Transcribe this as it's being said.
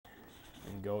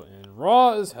and go in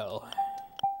raw as hell.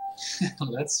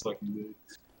 Let's fucking do it.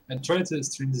 I tried to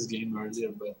stream this game earlier,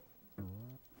 but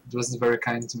it wasn't very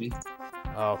kind to me.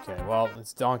 Okay, well,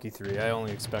 it's Donkey 3. I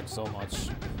only expect so much.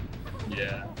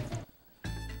 Yeah.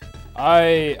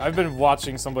 I've been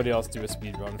watching somebody else do a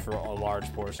speedrun for a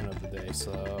large portion of the day,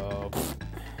 so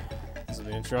this will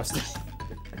be interesting.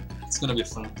 It's gonna be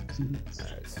fun.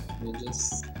 Alright. We'll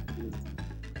just...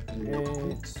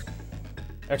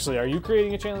 Actually, are you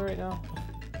creating a channel right now?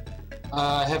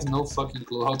 I have no fucking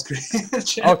clue how to create a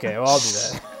channel. Okay, well, I'll do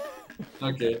that.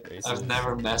 Okay, Basically. I've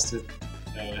never messed with...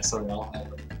 sorry, I'll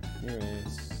have it.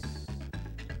 Anyways.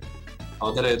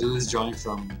 All that I do is join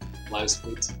from live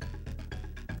split.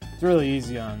 It's really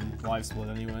easy on live split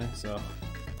anyway, so.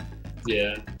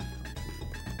 Yeah.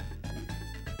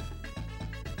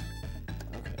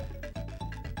 Okay.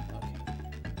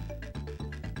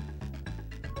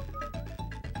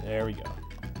 There we go.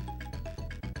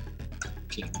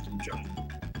 Okay, join.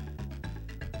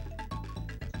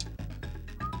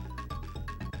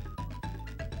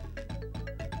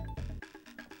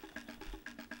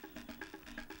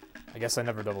 I guess I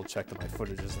never double checked that my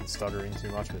footage isn't stuttering too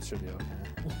much, but it should be okay.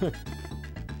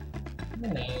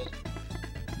 Yeah.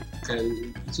 Okay,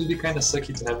 it would be kind of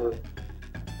sucky to have a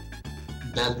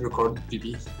bad recorded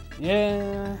PB.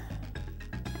 Yeah.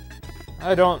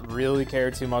 I don't really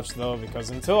care too much though, because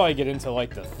until I get into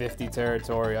like the 50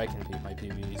 territory, I can beat my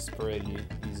PBs pretty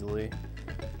easily.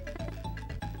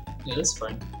 Yeah, that's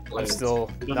fine. I'm still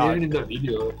you don't not... even need the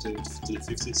video up to the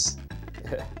 50s.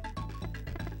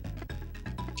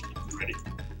 Ready?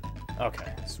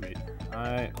 Okay, sweet.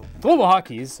 Alright. Global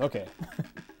hotkeys, okay.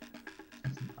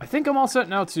 I think I'm all set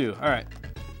now too. Alright.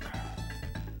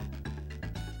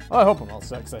 Well, I hope I'm all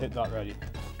set because I hit not ready.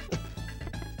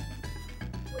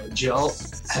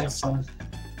 GL, have fun.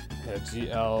 Yeah,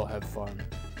 GL, have fun.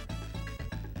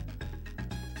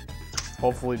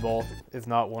 Hopefully both, if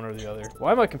not one or the other.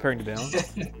 Why am I comparing to down?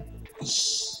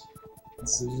 It's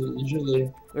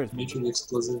usually mutually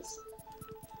exclusive.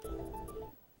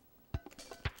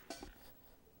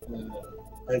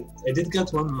 I did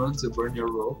get one run to burn your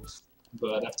rope,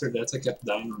 but after that I kept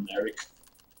dying on Eric.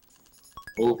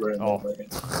 Over and over again.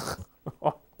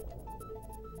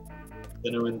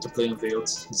 Then I went to play Unveiled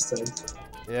instead.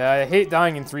 Yeah, I hate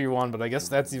dying in 3-1, but I guess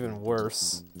that's even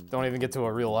worse. Don't even get to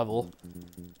a real level.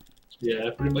 Yeah,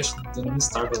 pretty much don't even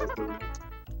start at the room.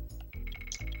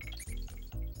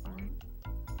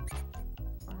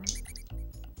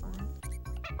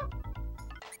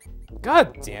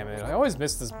 God damn it, I always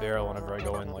miss this barrel whenever I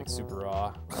go in like super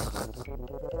raw.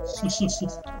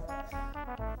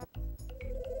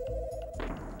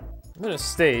 I'm in a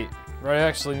state where I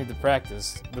actually need to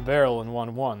practice the barrel in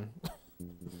 1-1.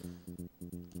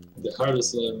 The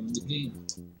hardest level in the game.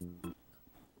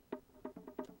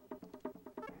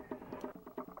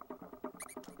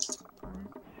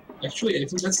 Actually, I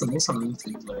think that's the most annoying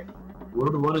thing. Like,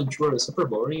 World 1 and 2 are super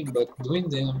boring, but doing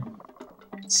them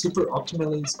super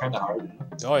optimally is kind of hard.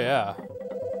 Oh yeah.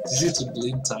 It's easy to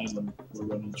bleed time on World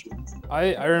 1 and 2.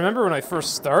 I remember when I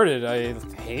first started, I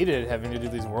hated having to do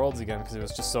these worlds again because it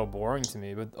was just so boring to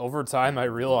me. But over time, I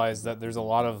realized that there's a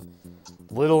lot of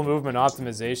little movement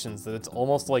optimizations that it's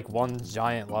almost like one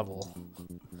giant level.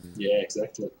 Yeah,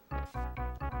 exactly.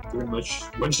 Pretty much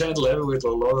one giant level with a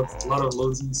lot of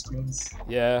loading screens.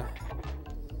 Yeah.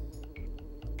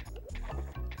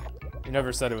 You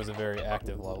never said it was a very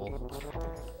active level.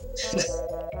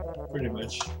 Pretty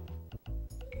much.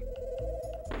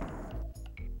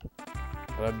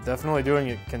 But I'm definitely doing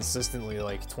it consistently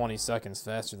like 20 seconds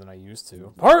faster than I used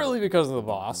to. Partly because of the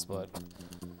boss, but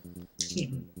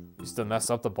used to mess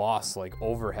up the boss like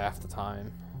over half the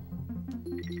time.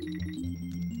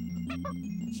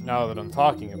 Which now that I'm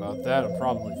talking about that, I'm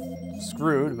probably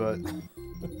screwed, but...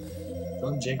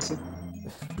 Don't jinx it.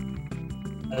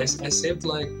 I saved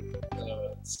like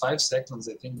 5 seconds,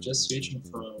 I think, just switching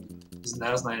from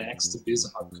SNES 9X to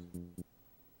Bizhawk.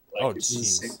 Like, oh,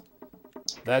 jeez.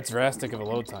 That drastic of a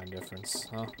load time difference,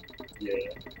 huh? Yeah.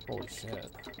 Holy shit.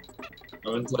 I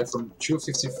went like from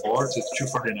 254 to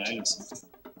 249 or something.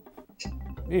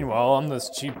 Meanwhile, I'm this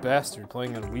cheap bastard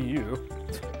playing on Wii U.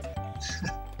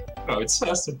 Oh, it's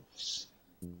faster.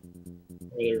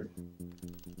 Whether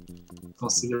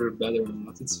consider it better or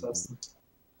not, it's faster.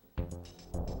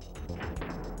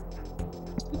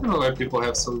 I don't know why people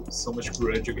have so much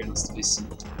grudge against this, to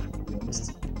be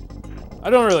honest. I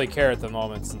don't really care at the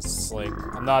moment since like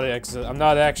I'm not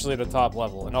actually at a top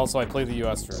level, and also I play the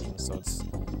US version, so it's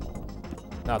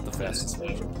not the fastest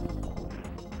version.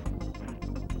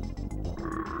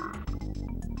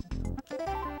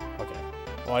 Okay.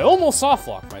 Well, I almost soft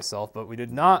locked myself, but we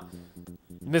did not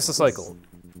miss a cycle.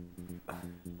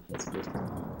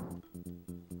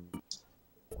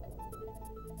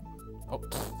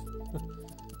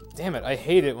 Damn it, I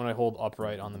hate it when I hold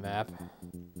upright on the map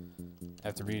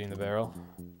after beating the barrel.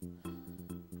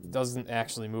 It doesn't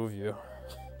actually move you.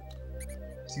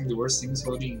 I think the worst thing is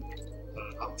holding...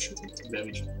 oh shit, I took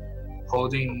damage.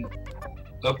 Holding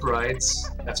upright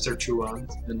after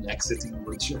 2-1 and exiting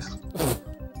virtue.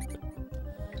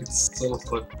 It's so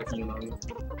fucking annoying.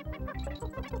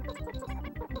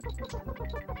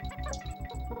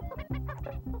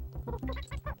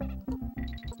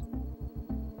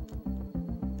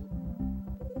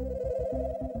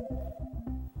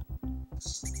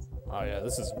 Oh yeah,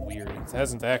 this is weird. It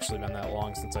hasn't actually been that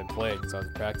long since I played because I was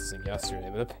practicing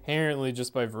yesterday, but apparently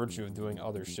just by virtue of doing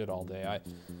other shit all day,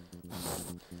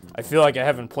 I feel like I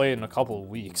haven't played in a couple of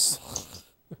weeks.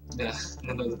 Yeah,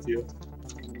 I know the feel.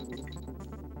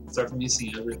 Start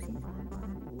missing everything.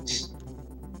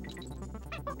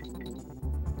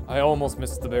 I almost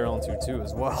missed the barrel in 2-2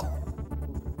 as well.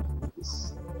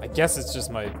 I guess it's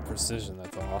just my precision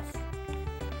that's off.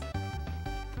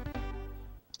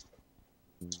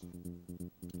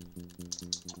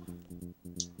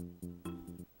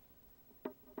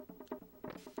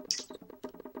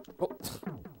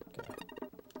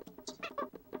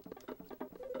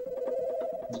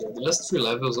 The last 3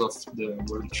 levels of the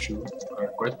World 2 are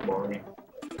quite boring.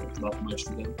 Not much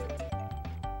to them.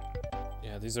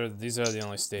 Yeah, these are the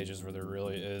only stages where there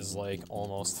really is like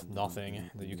almost nothing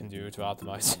that you can do to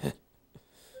optimize it.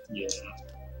 Yeah.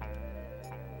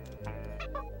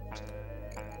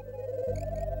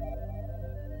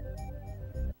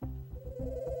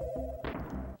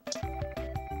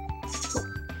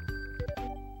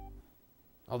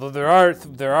 Although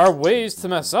there are ways to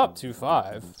mess up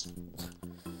 2-5.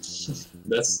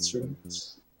 That's true.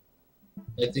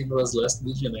 I think it was last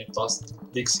video I tossed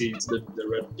Dixie into the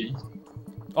red pea.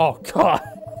 Oh god.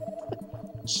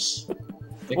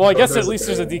 Well, I guess at least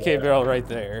there's a DK barrel right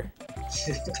there.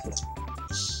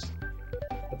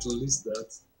 At least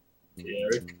that.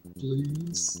 Eric,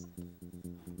 please.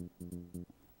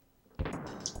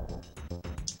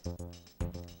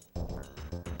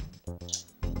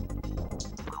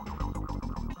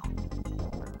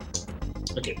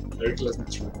 Okay, Eric, let me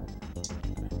through.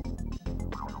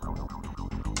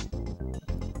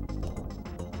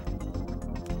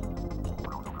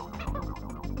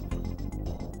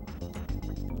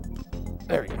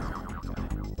 There we go.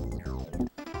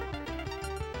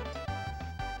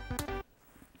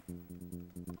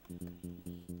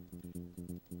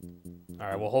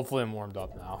 Alright, well hopefully I'm warmed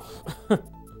up now. Yeah,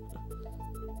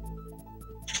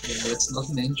 let's not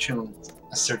mention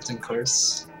a certain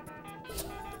curse.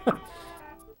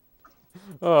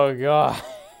 Oh god.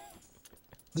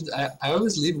 Dude, I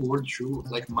always leave World 2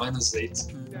 like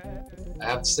 -8. I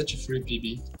have such a free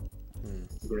PB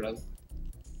to grab.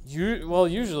 Well,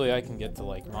 usually I can get to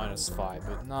like -5,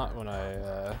 but not when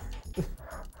I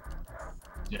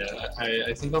Yeah,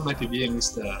 I think on my PB I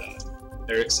missed the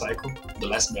Eric cycle, the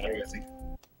last battery I think.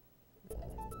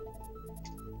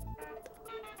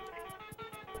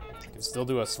 I can still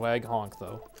do a swag honk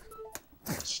though.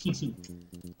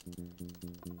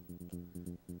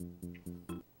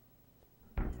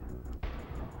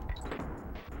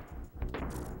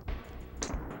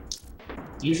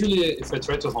 Usually if I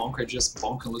try to honk I just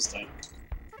bonk and lose time.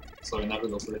 So I never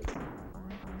go for it.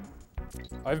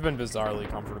 I've been bizarrely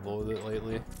comfortable with it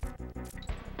lately.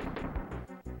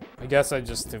 I guess I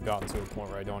just have gotten to a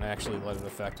point where I don't actually let it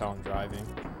affect how I'm driving.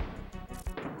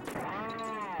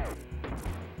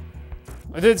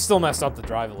 I did still mess up the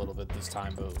drive a little bit this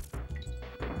time, but...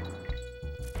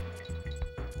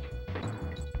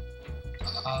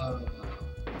 Oh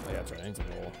yeah, that's right, I need to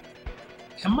roll.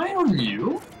 Am I on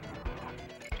you?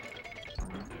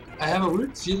 I have a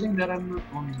weird feeling that I'm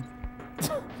on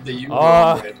the U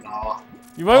right now.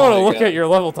 You might want to look at your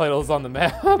level titles on the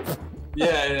map.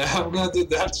 Yeah, I'm gonna do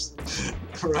that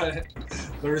right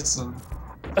very soon.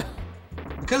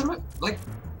 Because like...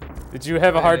 Did you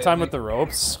have a hard time with the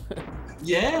ropes?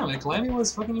 Yeah, my climbing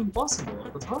was fucking impossible.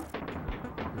 Like, what the fuck?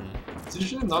 It's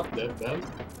usually not that bad.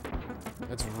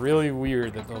 It's really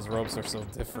weird that those ropes are so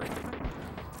different.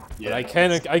 Yeah.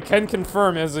 But I can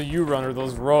confirm as a U runner,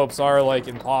 those ropes are like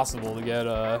impossible to get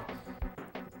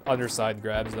underside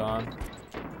grabs on.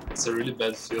 It's a really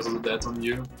bad feel to do that on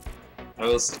you. I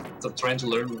was trying to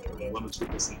learn with 1 or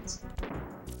 2%.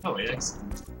 Oh, yeah,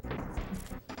 excellent.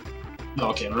 No,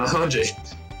 okay, I'm not on J.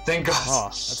 Thank God. Oh,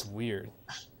 that's weird.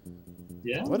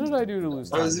 Yeah? What did I do to lose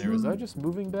time there? Was I just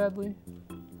moving badly?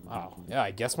 Oh, yeah,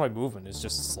 I guess my movement is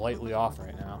just slightly off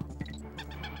right now.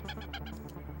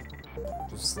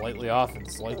 Just slightly off and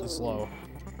slightly slow.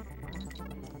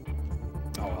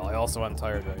 Oh well, I also am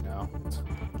tired right now.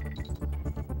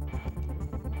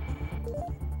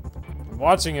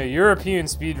 watching a European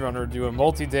speedrunner do a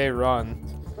multi-day run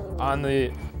on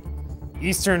the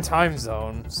Eastern time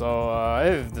zone, so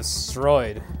I've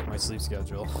destroyed my sleep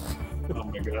schedule. Oh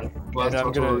my god. What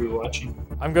are you watching?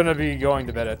 I'm gonna be going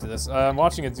to bed after this. I'm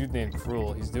watching a dude named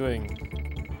Cruel. He's doing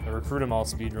a Recruit 'em all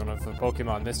speedrun of a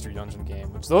Pokemon Mystery Dungeon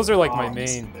game, which those are like my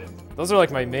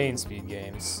main speed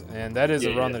games, and that is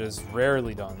a run that is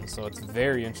rarely done, so it's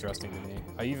very interesting to me.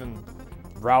 I even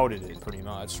routed it pretty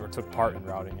much, or took part in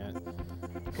routing it.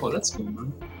 Oh, that's cool,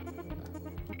 man.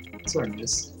 That's very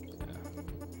nice.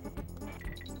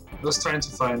 I was trying to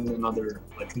find another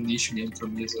like niche game for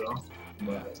me as well,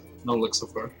 but no luck so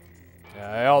far.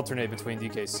 Yeah, I alternate between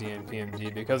DKC and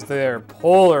PMD because they are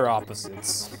polar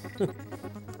opposites.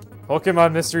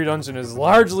 Pokemon Mystery Dungeon is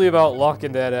largely about luck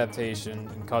and adaptation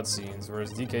and cutscenes,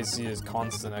 whereas DKC is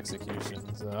constant execution,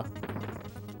 so...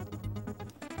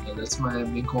 Yeah, that's my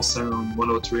main concern on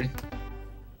 103.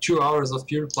 2 hours of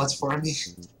pure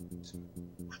platforming.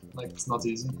 Like, it's not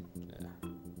easy.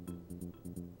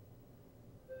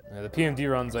 Yeah, the PMD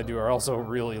runs I do are also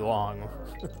really long,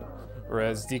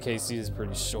 whereas DKC is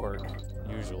pretty short,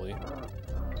 usually.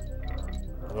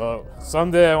 Although,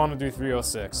 someday I want to do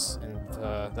 306, and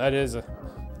that is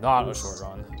not a short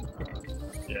run.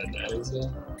 Yeah, that is an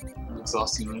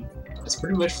exhausting run. It's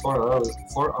pretty much 4 hours.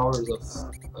 4 hours of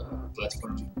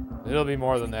platforming. It'll be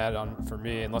more than that for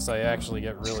me, unless I actually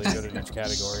get really good at each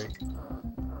category.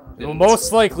 It will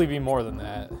most likely be more than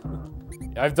that.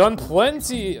 I've done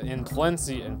plenty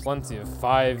of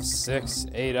 5, 6,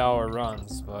 8 hour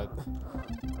runs, but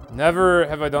never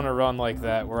have I done a run like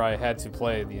that where I had to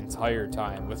play the entire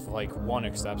time, with like one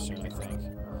exception, I think.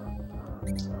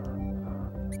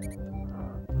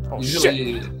 Oh,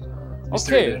 usually, shit!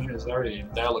 Okay. Is already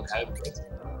dialogue heavy, right?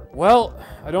 Well,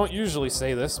 I don't usually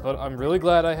say this, but I'm really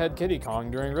glad I had Kiddy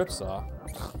Kong during Ripsaw.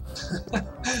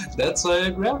 That's why I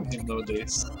grab him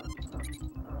nowadays.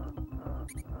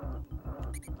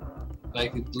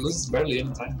 Like, it loses barely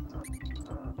any time.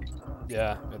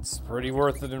 Yeah, it's pretty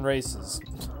worth it in races.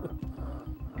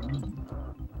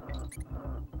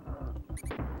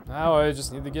 Now I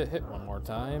just need to get hit one more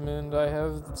time, and I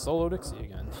have Solo Dixie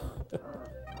again.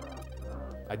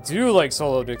 I do like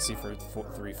Solo Dixie for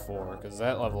 3-4, because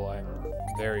that level I'm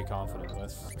very confident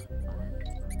with.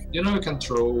 You know you can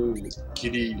throw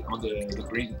Kitty on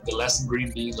the last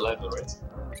green bee in the level, right?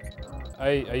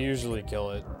 I usually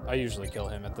kill it. I usually kill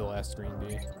him at the last green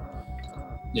bee.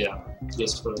 Yeah,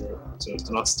 just to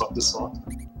not stop the slot.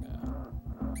 Yeah.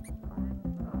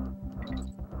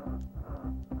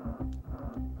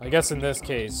 I guess in this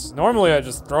case, normally I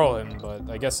just throw him, but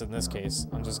I guess in this case,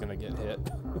 I'm just gonna get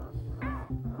hit.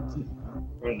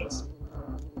 Very nice.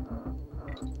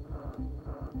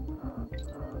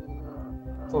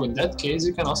 Oh, in that case,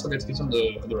 you can also get hit on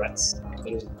the rats.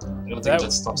 I don't think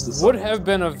that stops the would have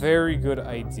been a very good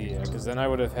idea, because then I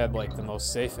would have had like the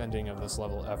most safe ending of this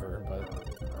level ever, but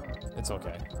it's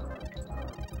okay.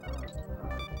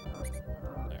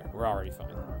 There, we're already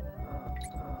fine.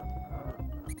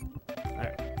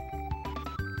 Alright.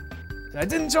 I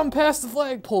didn't jump past the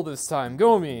flagpole this time,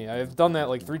 go me! I've done that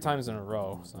like 3 times in a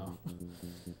row, so...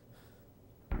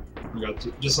 You got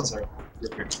just 1 second,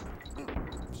 real quick.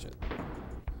 Shit.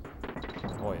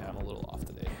 Oh yeah, I'm a little off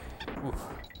today. Oof.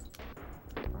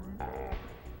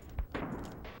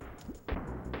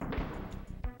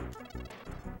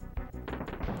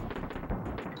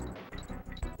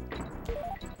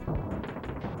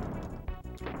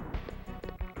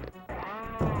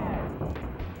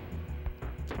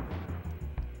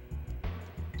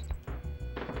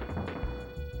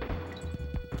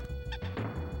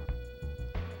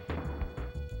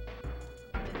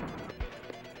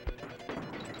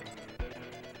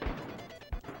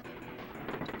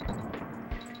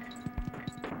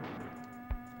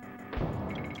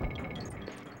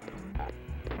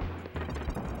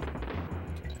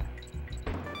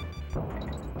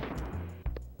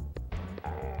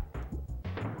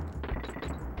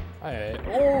 I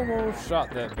almost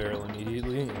shot that barrel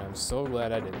immediately, and I'm so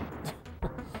glad I didn't.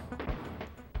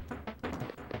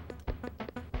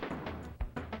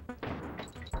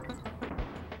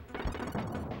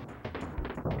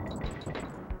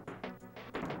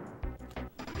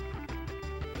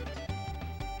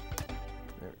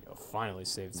 There we go, finally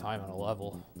saved time on a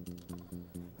level.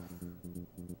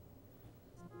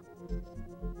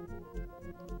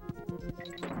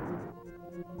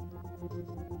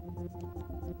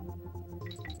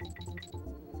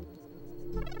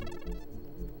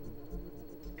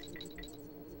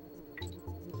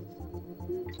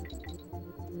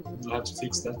 I'll have to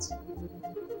fix that.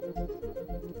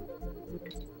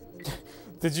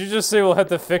 Did you just say we'll have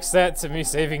to fix that to me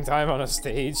saving time on a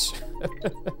stage?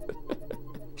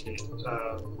 Okay.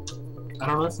 I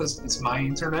don't know if it's my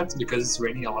internet because it's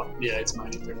raining a lot. Yeah, it's my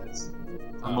internet.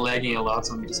 I'm lagging a lot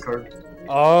on Discord.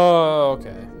 Oh,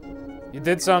 okay. You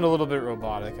did sound a little bit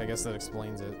robotic. I guess that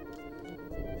explains it.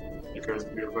 Because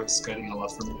your voice is cutting a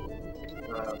lot for me.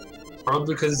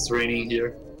 Probably because it's raining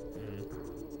here.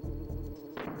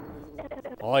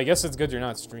 Well, I guess it's good you're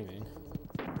not streaming.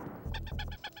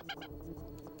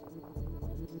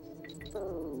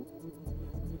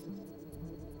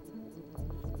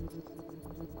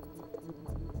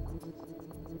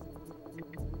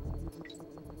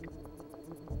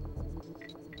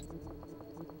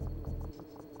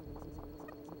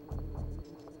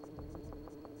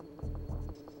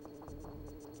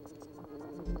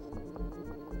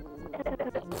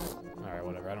 Alright,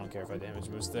 whatever. I don't care if I damage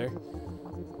boost there.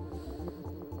 Oh,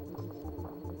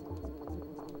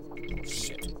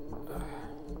 shit.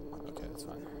 Okay, that's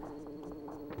fine.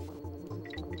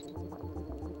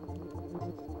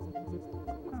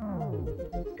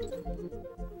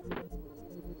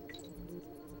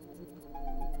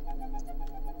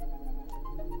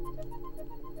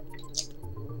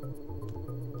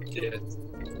 Yeah.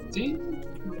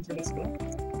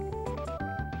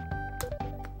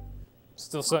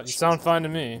 Still, you sound fine to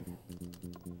me.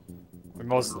 Or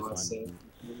mostly fine.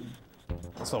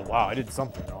 Also, wow, I did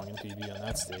something wrong in PB on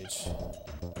that stage.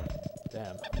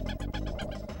 Damn.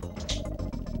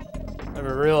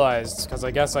 Never realized, because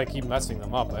I guess I keep messing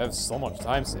them up. I have so much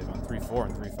time save on 3-4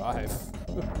 and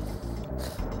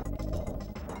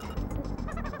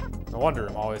 3-5. No wonder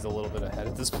I'm always a little bit ahead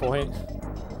at this point.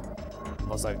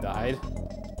 Unless I've died.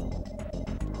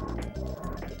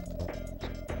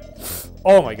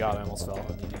 Oh my god, I almost fell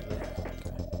immediately. Okay,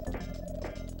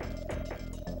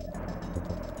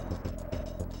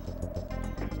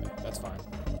 that's fine.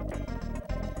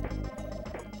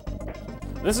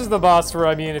 This is the boss where,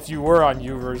 I mean, if you were on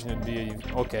U version, it'd be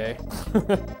okay.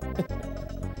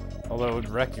 Although it would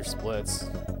wreck your splits.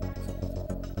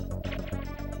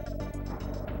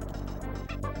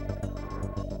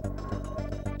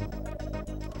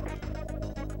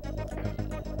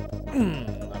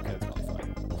 Okay, that's probably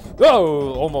fine.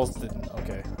 Oh, almost didn't.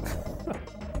 Okay.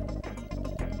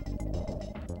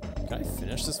 Can I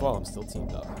finish this while I'm still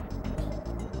teamed up?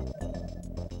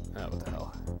 Oh, what the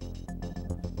hell.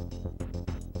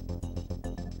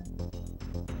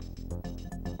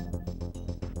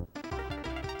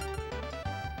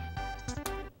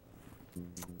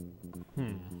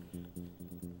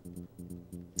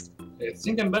 I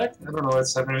think I'm back. I don't know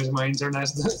what's happening with my internet.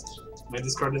 My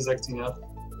Discord is acting up.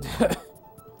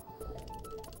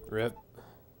 Rip.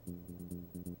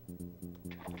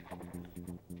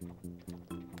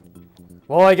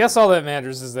 Well, I guess all that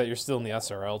matters is that you're still in the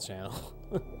SRL channel.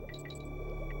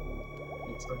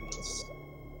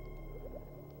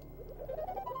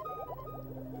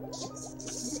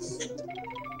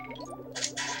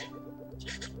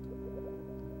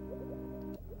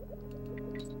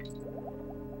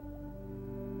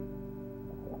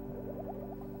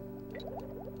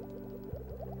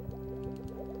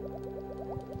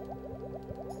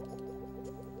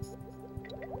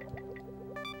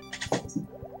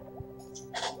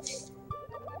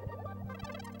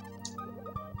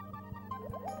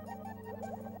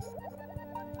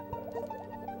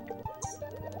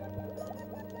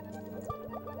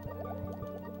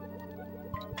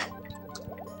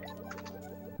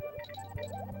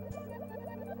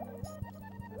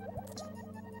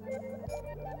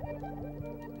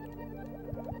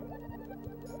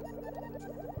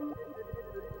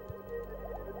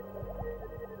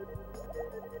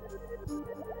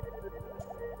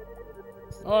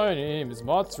 My name is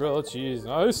mozzarella cheese,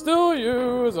 and I still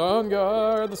use on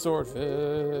guard the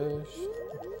swordfish.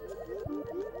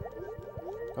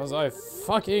 Because I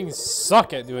fucking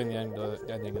suck at doing the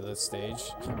ending of this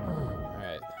stage.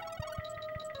 Alright.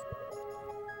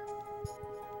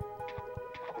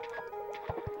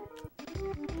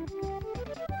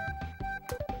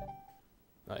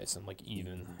 Nice, I'm like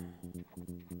even.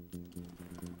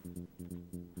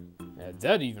 Yeah,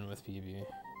 dead even with PB.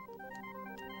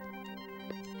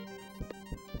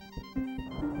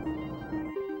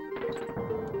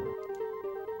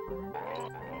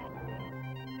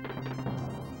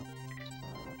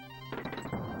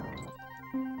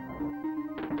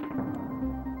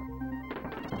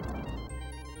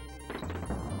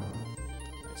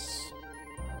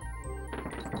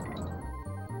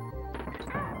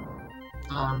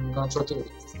 I'm gonna try to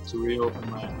reopen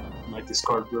my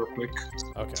Discord real quick.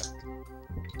 Okay.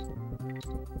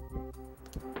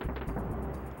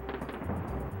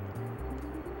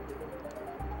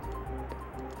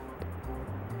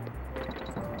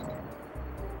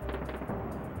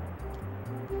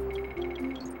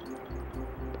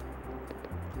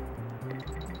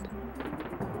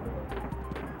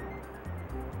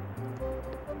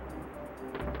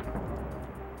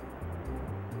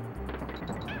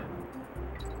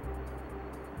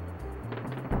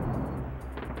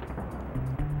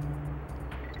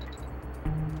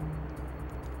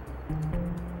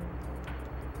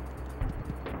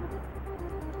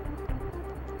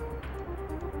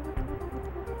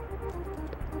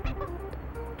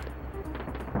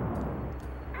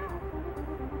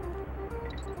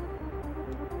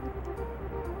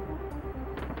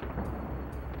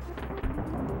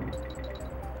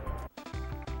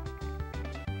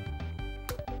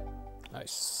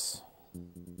 Nice.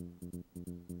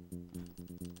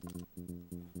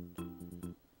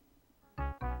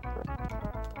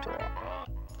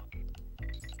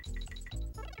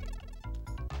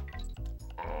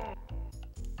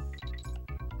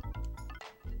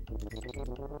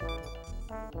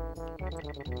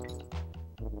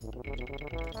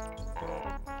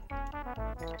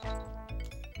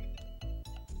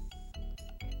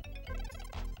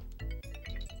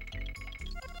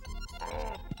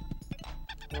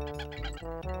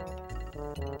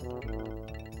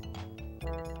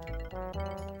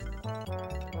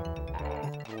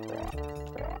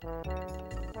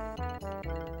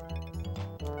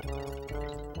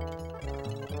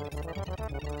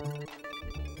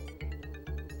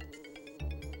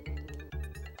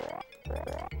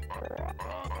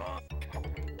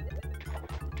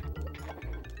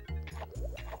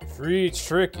 Free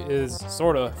trick is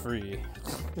sorta free.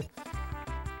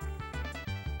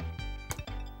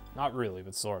 Not really,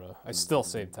 but sorta. I still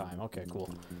save time. Okay, cool.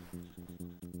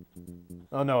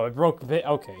 Oh no, it broke.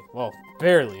 Okay, well,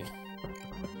 barely.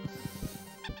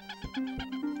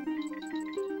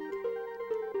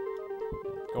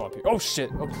 Go up here. Oh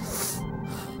shit. Okay.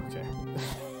 Okay.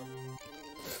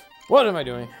 What am I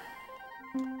doing?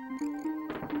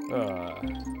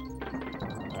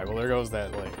 Alright, well there goes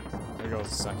that, like, there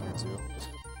goes a second or two.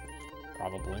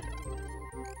 Probably.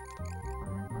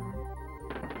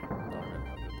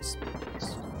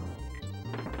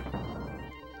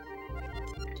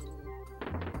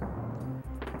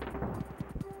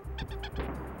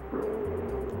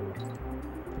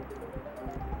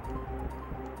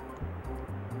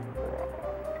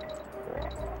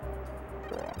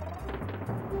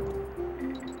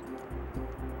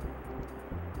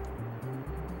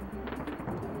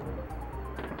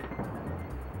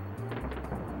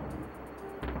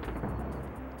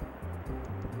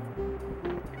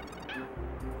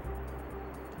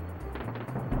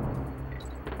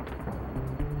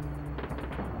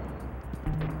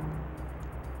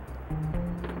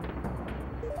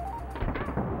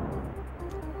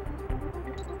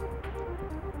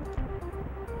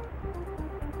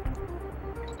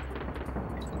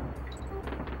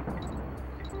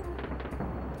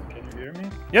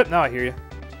 Yep, now I hear you.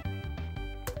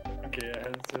 Okay,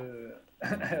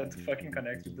 I had to fucking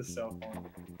connect with the cell phone.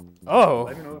 Oh.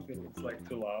 Let me know if it's like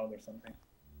too loud or something.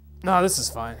 No, this is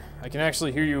fine. I can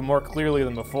actually hear you more clearly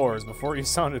than before. As before you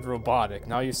sounded robotic.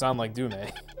 Now you sound like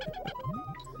Dume.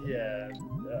 Yeah,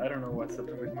 I don't know what's up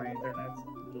with my internet.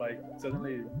 Like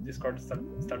suddenly Discord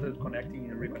started connecting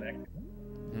and reconnecting.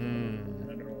 I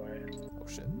don't know why. Oh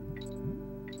shit.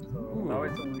 So now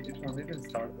it won't even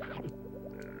start.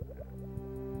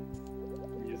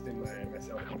 Using my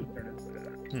cell phone internet.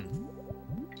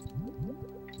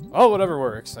 Oh, whatever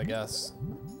works, I guess.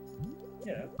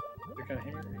 Yeah, you can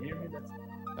hear me. That's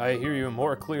I hear you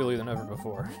more clearly than ever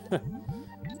before.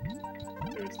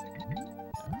 interesting.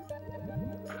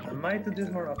 I might do this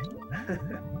more often.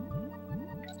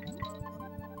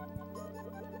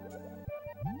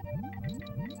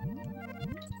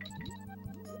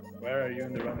 Where are you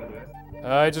in the run, by the way?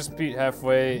 I just beat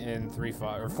halfway in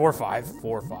 3-5 or 4-5,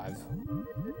 4-5.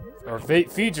 Or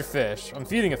feed your fish. I'm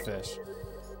feeding a fish.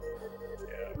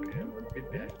 Yeah, okay, I'm a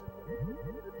bit behind.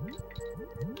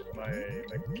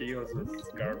 My chaos was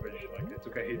garbage. Like I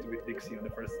took a hit with Dixie on the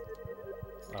first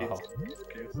hit. Chaos.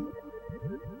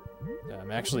 Yeah,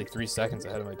 I'm actually 3 seconds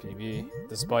ahead of my PB,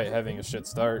 despite having a shit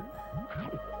start.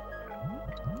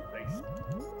 Nice.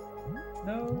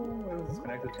 No, I was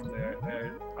disconnected from the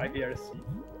IRC.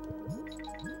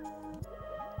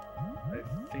 I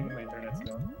think my internet's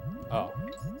gone. Oh.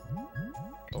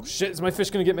 Oh shit, is my fish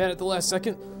gonna get mad at the last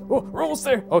second? Oh, we're almost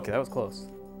there! Okay, that was close.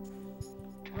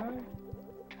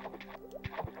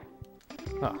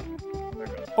 Huh.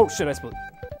 Oh shit, I split.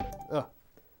 Ugh.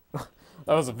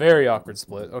 That was a very awkward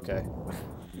split. Okay.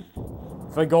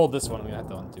 If I gold this one, I'm gonna have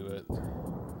to undo it.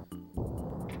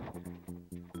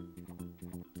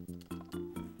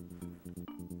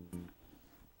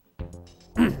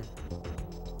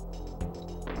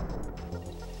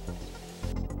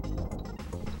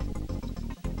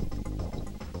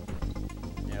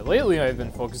 Lately, I've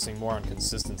been focusing more on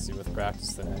consistency with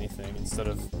practice than anything, instead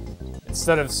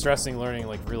of stressing learning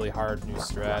like really hard new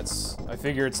strats. I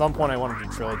figure at some point I want to do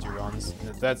trilogy runs, and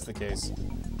if that's the case,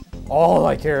 all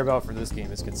I care about for this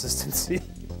game is consistency.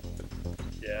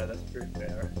 Yeah, that's pretty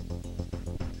fair.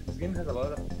 This game has a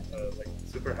lot of like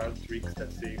super hard tricks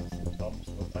that saves almost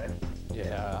no time.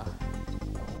 Yeah.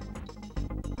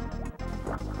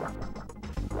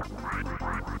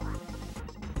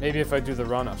 Maybe if I do the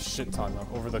run a shit ton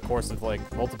over the course of like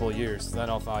multiple years, then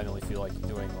I'll finally feel like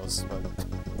doing those. But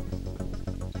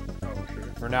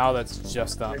For now, that's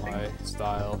just not my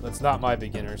style. That's not my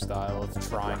beginner style of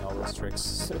trying all those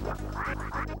tricks.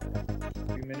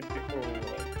 Many people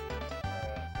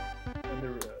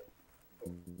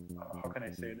how can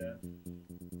I say that?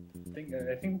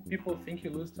 I think people think you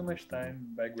lose too much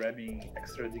time by grabbing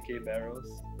extra decay barrels.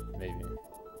 Maybe.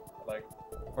 Like.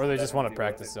 Or they just want to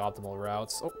practice the optimal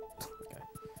routes. Oh, okay.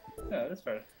 Yeah, that's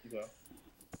fair. So.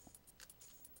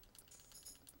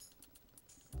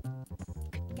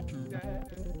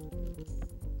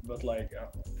 But like,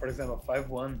 for example,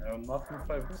 5-1, I will not do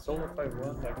solo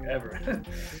 5-1 like ever.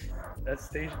 That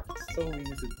stage is so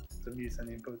easy to miss an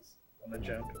inputs on a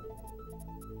jump.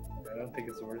 I don't think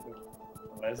it's worth it.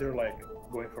 Unless you're like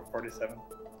going for 47.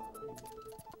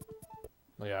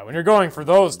 Well, yeah, when you're going for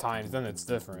those times, then it's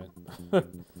different.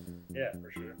 Yeah,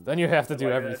 for sure. Then you have to do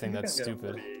like, everything that's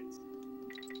stupid.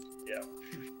 Yeah.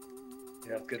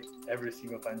 You have to get every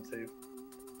single time save.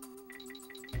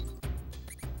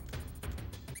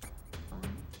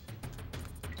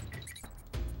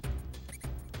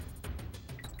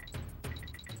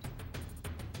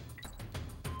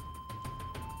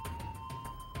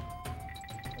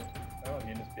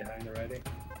 Behind already.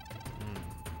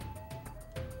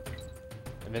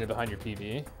 A minute behind your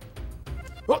PB?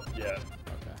 Oh! Yeah.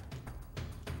 Okay.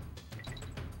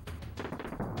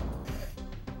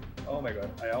 Oh my god,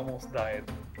 I almost died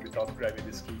without grabbing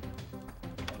this key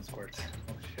on squirt.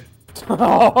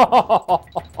 Oh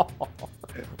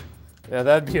shit. Yeah,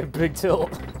 that'd be a big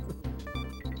tilt.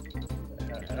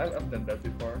 I've done that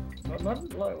before.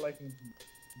 Not like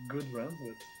good runs,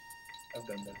 but I've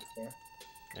done that before.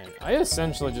 And I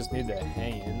essentially just need to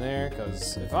hang in there,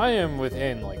 because if I am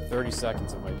within like 30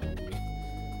 seconds of my PB,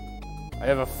 I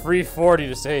have a free 40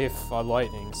 to save on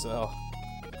lightning, so...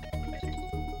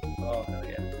 Oh, hell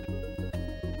yeah.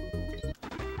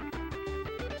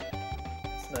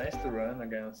 It's nice to run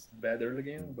against bad early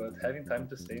game, but having time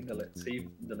to save the late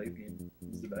game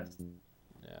is the best.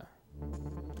 Yeah.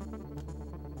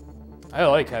 I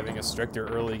like having a stricter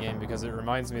early game because it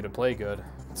reminds me to play good.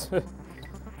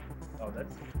 Oh,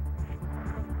 that's...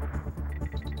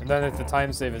 And then if the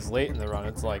time save is late in the run,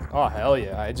 it's like, oh hell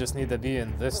yeah, I just need to be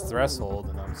in this threshold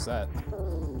and I'm set.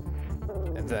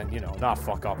 And then, you know, not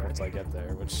fuck up once I get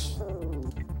there, which...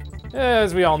 Yeah,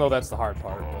 as we all know, that's the hard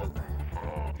part, but...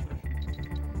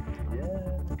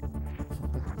 Yeah.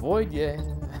 Void, yeah.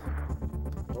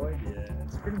 Void, yeah.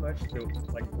 It's pretty much the,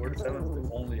 like, Word 7 is the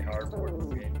only hard word in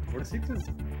this game. Word 6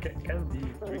 can be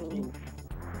tricky,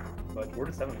 but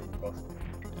Word 7 is impossible.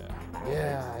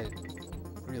 Yeah, it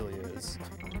really is.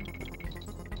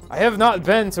 I have not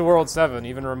been to World 7,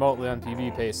 even remotely on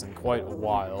PB pace, in quite a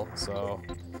while, so...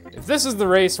 If this is the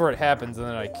race where it happens and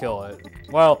then I kill it,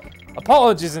 well,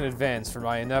 apologies in advance for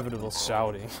my inevitable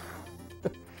shouting.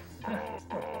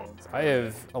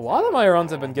 A lot of my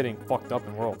runs have been getting fucked up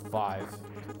in World 5.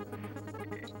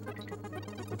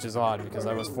 Which is odd, because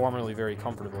I was formerly very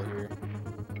comfortable here.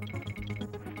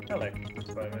 I like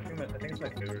World 5, I think it's my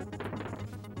favorite.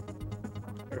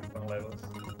 Very fun levels.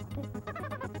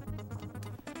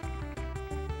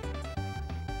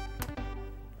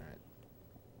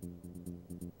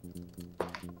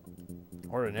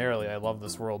 Ordinarily, I love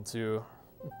this world too.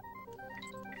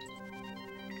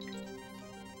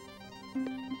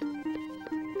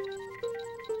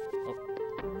 Oh,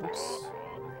 oops.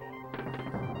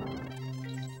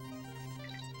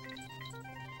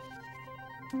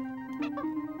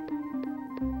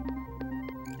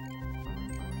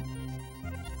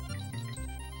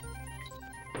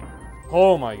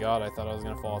 Oh my god, I thought I was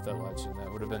gonna fall off that ledge, and that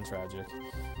would have been tragic.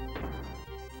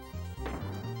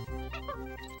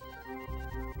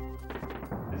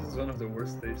 This is one of the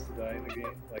worst stages to die in the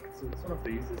game. Like, it's one of the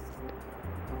easiest.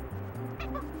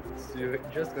 So you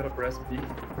just gotta press B.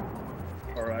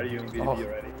 Or are you in BB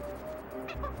already?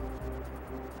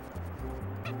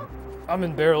 I'm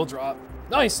in barrel drop.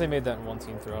 Nice, I made that in one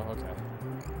team throw, okay.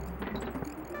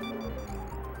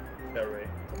 That way.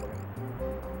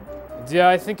 Yeah,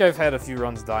 I think I've had a few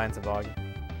runs die in toboggan.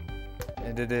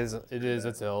 And it is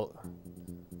a tilt.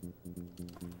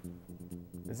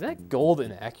 Is that gold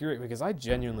inaccurate? Because I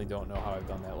genuinely don't know how I've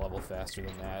done that level faster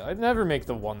than that. I'd never make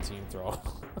the one team throw.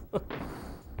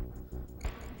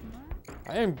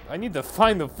 I need to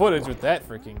find the footage with that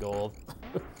freaking gold.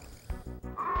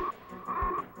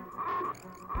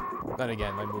 Then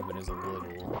again, my movement is a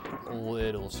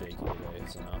little shaky today,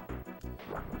 so.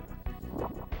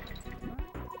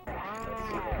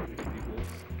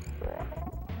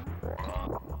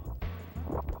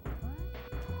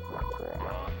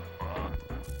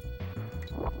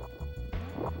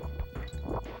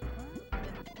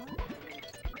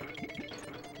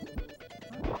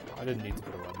 I didn't need to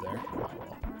put a run there. Oh,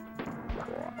 well.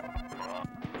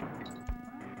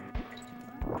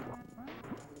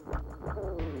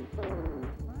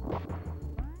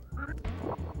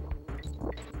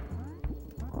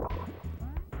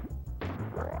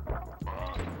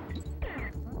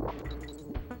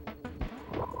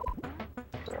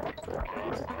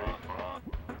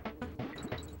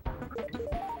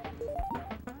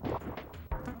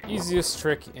 easiest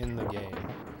trick in the game.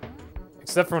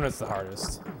 Except for when it's the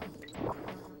hardest.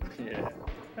 Yeah.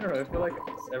 I don't know, I feel like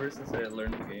ever since I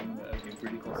learned the game, I've been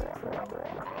pretty consistent on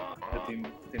the team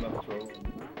up throw.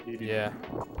 Yeah.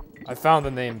 I found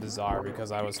the name bizarre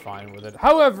because I was fine with it.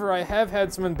 However, I have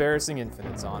had some embarrassing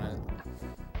infinites on it.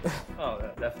 Oh,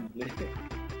 yeah, definitely.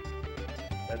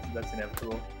 That's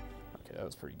inevitable. Okay, that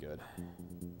was pretty good.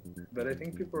 But I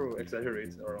think people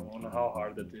exaggerate on how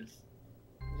hard it is.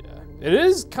 Yeah. It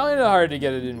is kind of hard to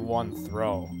get it in one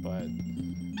throw, but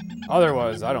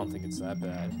otherwise, I don't think it's that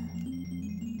bad.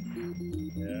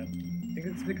 Yeah. I think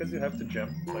it's because you have to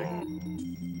jump, like,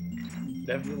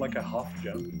 they have to do like a half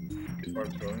jump before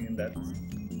throwing, and that's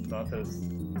not as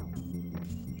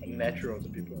natural to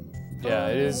people. Yeah,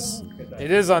 it is. It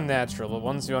is unnatural, but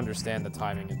once you understand the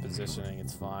timing and positioning,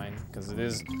 it's fine because it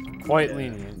is quite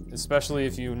lenient, especially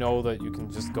if you know that you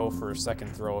can just go for a second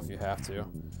throw if you have to.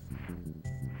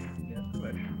 Yeah,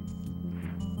 pretty much.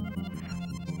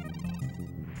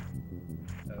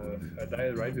 I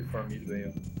died right before midway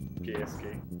on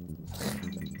KSK.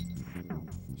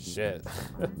 Shit.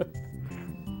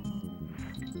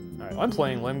 Alright, I'm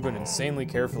playing Lemguin insanely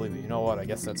carefully, but you know what? I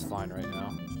guess that's fine right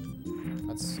now.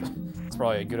 That's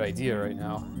probably a good idea right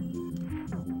now.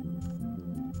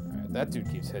 Alright, that dude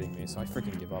keeps hitting me, so I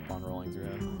freaking give up on rolling through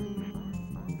him.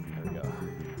 There we go.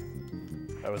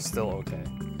 That was still okay.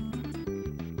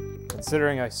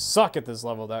 Considering I suck at this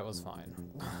level, that was fine.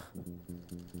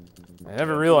 I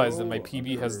never realized that my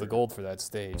PB has the gold for that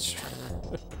stage.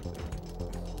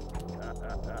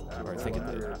 Or I think it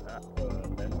did.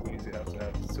 Then we have to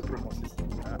have super consistent.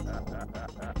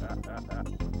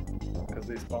 Because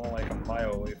they spawn like a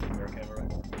mile away from your camera.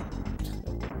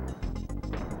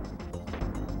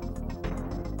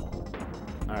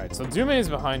 Alright, so Dume is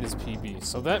behind his PB,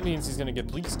 so that means he's gonna get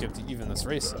bleak skip to even this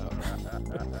race out.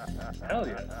 Hell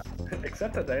yes.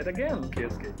 Except I died again,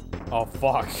 KSK. Oh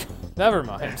fuck. Never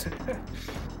mind.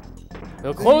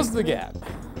 They'll close the gap.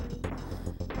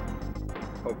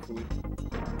 Hopefully.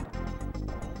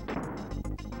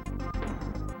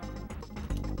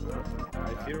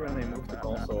 I fear when I move the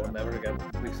console, I'll never get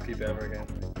quick skip ever again.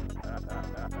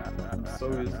 I'm so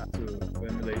used to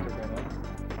emulator by now.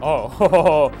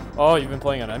 Oh, you've been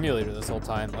playing on emulator this whole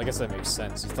time. I guess that makes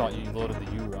sense. You thought you loaded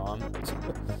the U-ROM.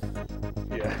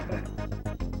 Yeah.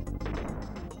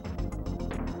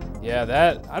 Yeah,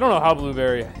 that... I don't know how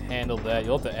Blueberry handled that.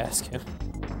 You'll have to ask him.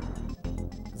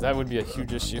 Because that would be a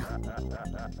huge issue.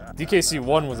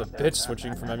 DKC1 was a bitch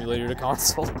switching from emulator to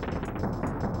console.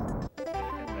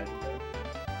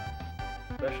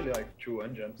 Especially like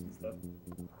 2-1 jumps and stuff.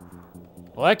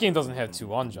 Well, that game doesn't have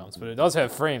 2-1 jumps, but it does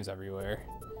have frames everywhere.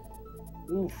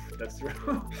 Oof, that's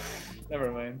true.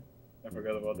 Never mind. I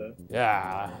forgot about that.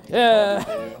 Yeah.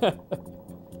 Yeah.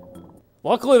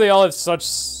 Luckily, they all have such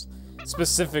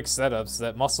specific setups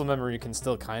that muscle memory can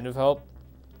still kind of help.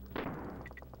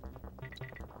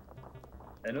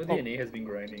 I know DNA has been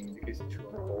grinding the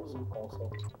KC2 on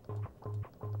console.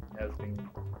 Has been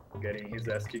getting his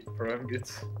ass kicked for a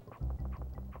bit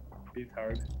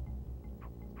hard.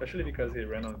 Especially because he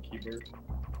ran on keyboard.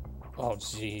 Oh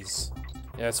jeez.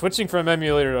 Yeah, switching from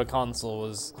emulator to console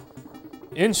was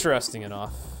interesting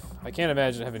enough. I can't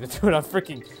imagine having to do it on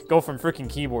go from freaking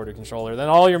keyboard to controller, then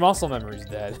all your muscle memory's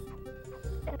dead.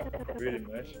 Pretty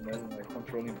much. Imagine like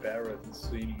controlling barrels and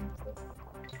swinging and stuff.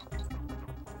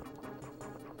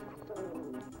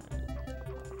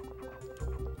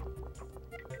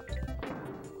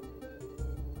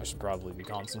 I should probably be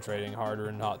concentrating harder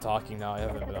and not talking now. I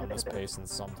haven't been on this pace in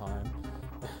some time.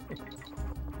 Okay.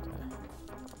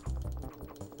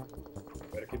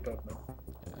 Better keep up, man.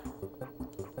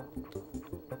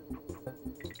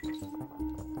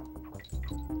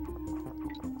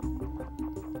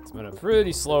 It's been a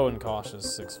pretty slow and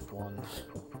cautious 6-1.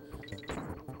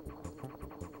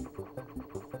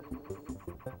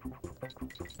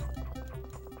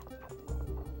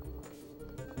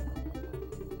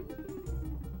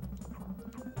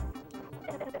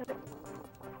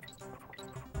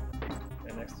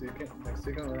 And next week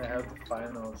I'm gonna have the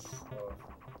finals of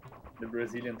the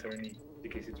Brazilian tourney,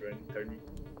 DKC tourney.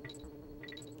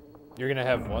 You're gonna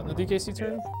have what in the DKC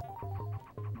tourney?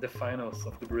 The finals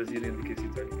of the Brazilian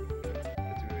DKC tourney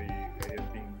that we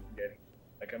have been getting.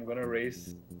 Like I'm gonna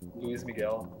race Luis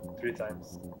Miguel 3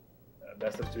 times,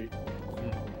 best of 3.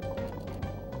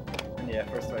 And yeah,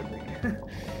 first try blink.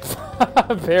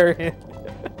 Very.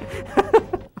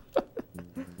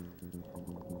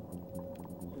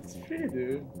 It's free,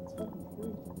 dude. It's fucking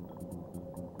free.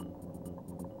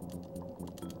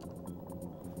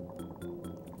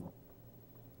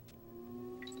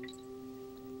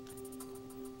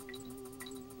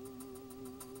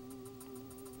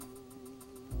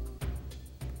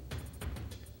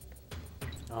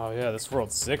 Oh yeah, this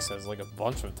World 6 has like a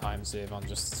bunch of time save on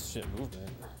just shit movement.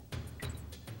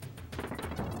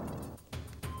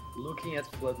 Looking at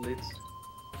floodlights.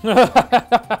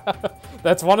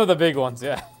 That's one of the big ones,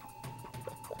 yeah.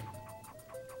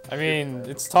 I mean,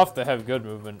 it's tough to have good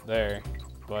movement there,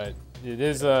 but it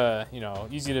is, you know,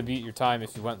 easy to beat your time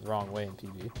if you went the wrong way in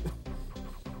PB.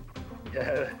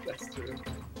 Yeah, that's true.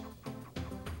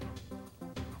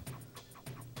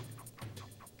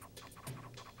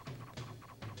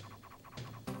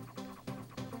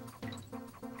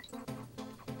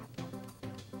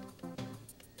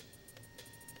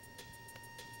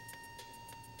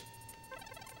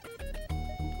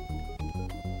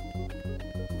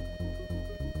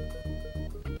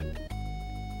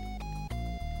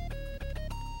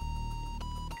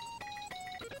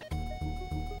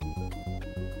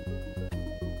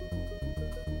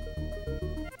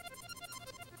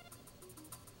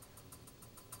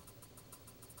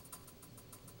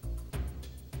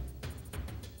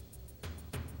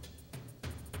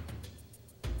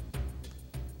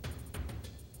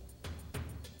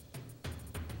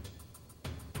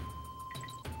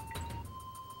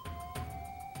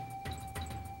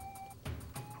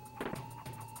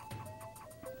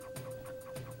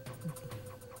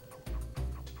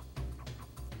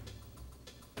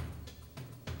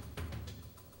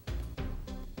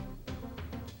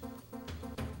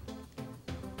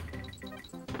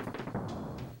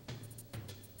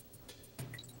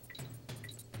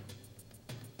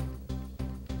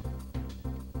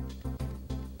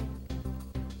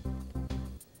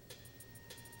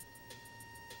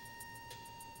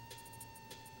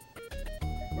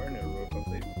 Burn a rope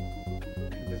update.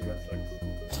 This run sucks.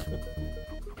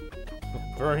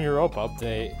 Burn your rope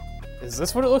update. Is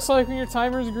this what it looks like when your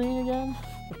timer's green again?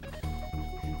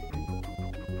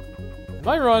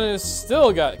 My run has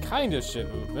still got kind of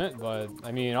shit movement, but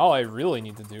I mean, all I really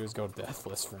need to do is go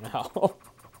deathless for now.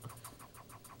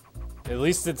 At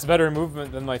least it's better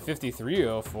movement than my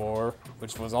 5304,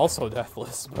 which was also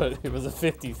deathless, but it was a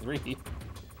 53.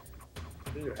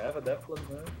 Do you have a deathless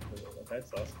run?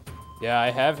 That's awesome. Yeah,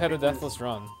 I have had a deathless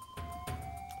run.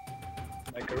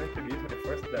 My current PB is my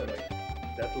first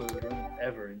deathless run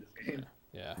ever in this game.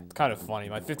 Yeah, it's kind of funny.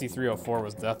 My 5304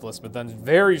 was deathless, but then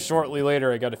very shortly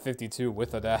later I got a 52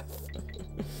 with a death.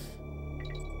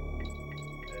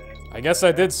 I guess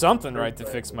I did something right to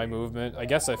fix my movement. I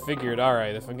guess I figured,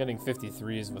 alright, if I'm getting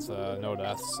 53s with no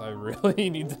deaths, I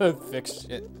really need to fix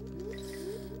shit.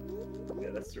 Yeah,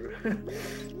 that's true.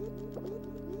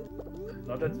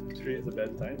 Not that 3 is a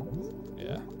bad time, but...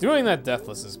 Yeah. Doing that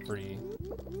deathless is pretty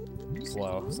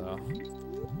slow, so...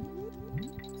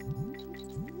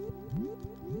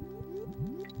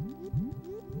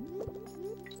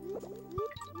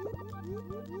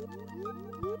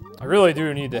 I really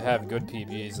do need to have good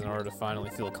PBs in order to finally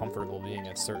feel comfortable being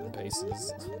at certain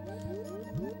paces.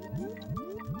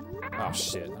 Oh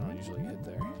shit, I don't usually hit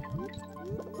there.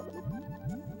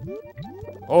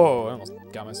 Oh, I almost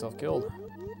got myself killed.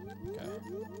 Okay.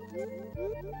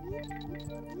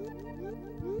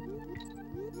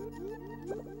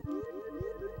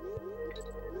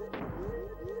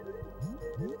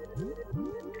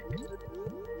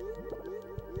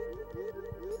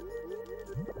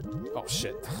 Oh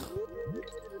shit.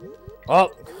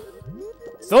 Well,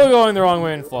 still going the wrong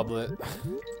way in Floodlit.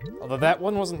 Although that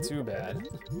one wasn't too bad.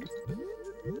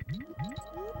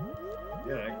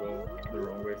 Yeah, I go the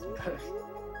wrong way sometimes.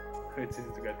 It's easy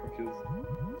to get confused.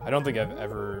 I don't think I've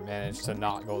ever managed to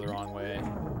not go the wrong way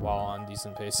while on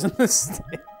decent pace in this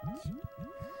stage.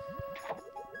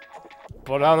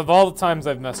 But out of all the times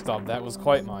I've messed up, that was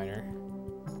quite minor.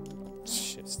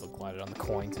 Shit, still glided on the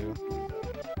coin too.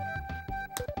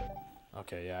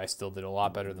 Okay, yeah, I still did a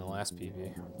lot better than the last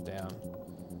PB. Damn.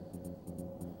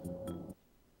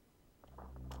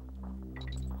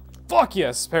 Fuck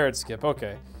yes, parrot skip,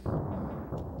 okay.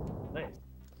 Nice.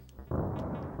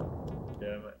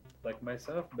 Yeah, my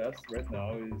son of best right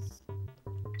now is...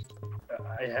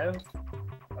 I have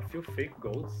a few fake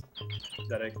goals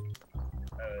that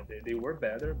they were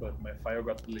better, but my file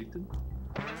got deleted.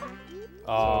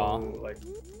 So, like,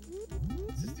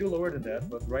 it's still lower than that,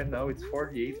 but right now it's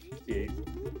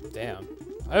 48-58. Damn.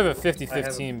 I have a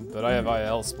 50-15, but I have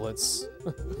IL splits.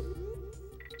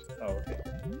 Oh, okay.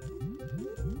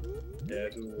 Yeah, I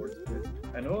do word splits.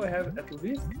 I know I have at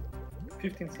least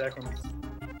 15 seconds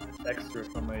extra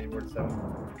from my word 7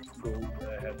 goal that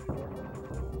I had before.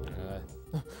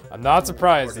 I'm not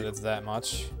surprised that it's that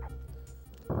much.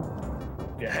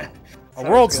 Yeah. A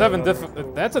World 7,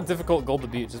 that's a difficult goal to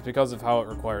beat just because of how it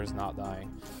requires not dying.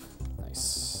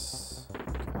 Nice.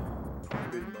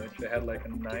 Pretty much. They had like a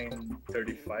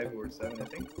 935 or 7, I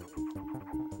think,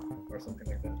 or something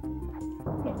like that.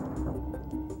 No,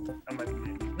 I might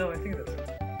be. No, I think that's it.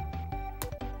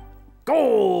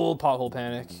 Goal! Pothole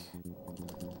panic.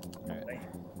 Alright. Dang.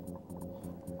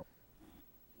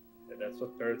 Yeah, that's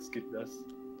what Parrot Skip does.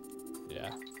 Yeah.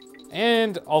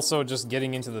 And also just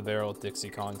getting into the barrel with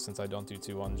Dixie Kong since I don't do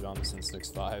 2-1 jumps and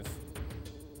 6-5.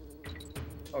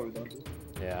 Oh, we don't do.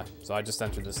 Yeah, so I just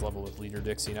entered this level with Leader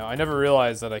Dixie now. I never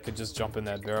realized that I could just jump in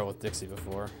that barrel with Dixie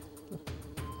before.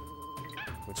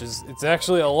 Which is, it's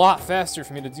actually a lot faster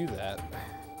for me to do that.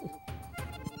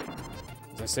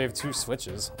 I saved 2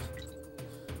 switches.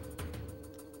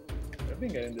 I've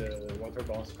been getting the water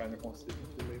bounce kind of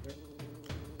consistently later.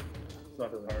 It's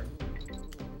not as hard.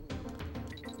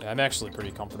 Yeah, I'm actually pretty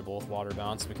comfortable with water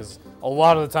bounce because a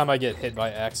lot of the time I get hit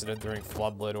by accident during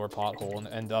floodlit or pothole and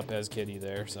end up as Kitty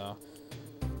there, so.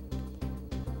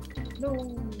 No, I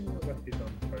got hit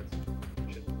on first.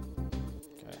 Shit.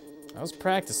 Okay. I was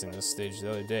practicing this stage the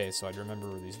other day so I'd remember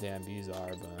where these damn bees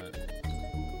are, but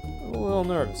I'm a little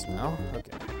nervous now.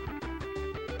 Okay.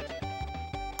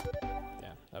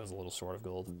 Yeah, that was a little short of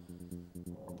gold.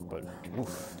 But,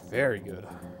 oof, very good.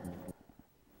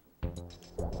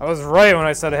 I was right when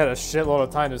I said I had a shitload of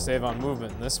time to save on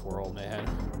movement in this world, man.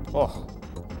 Oh.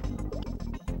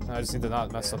 I just need to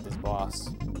not mess up this boss.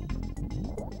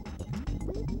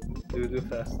 Do you do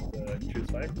fast choose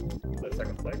flag? The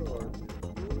second flag or?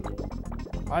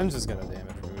 I'm just gonna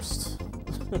damage boost.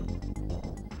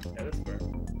 Yeah, that's fair.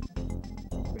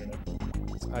 Good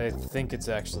enough. I think it's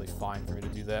actually fine for me to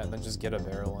do that and then just get a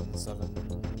barrel in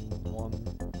 7-1.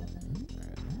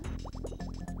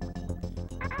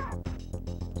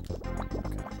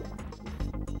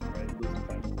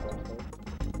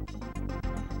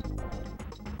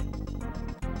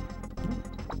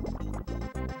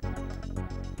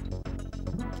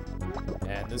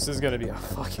 This is gonna be a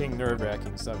fucking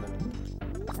nerve-wracking 7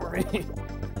 for me.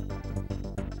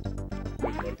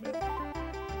 Good luck, man.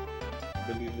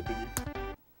 Believe it in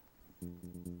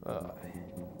you.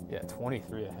 Yeah,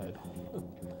 23 ahead.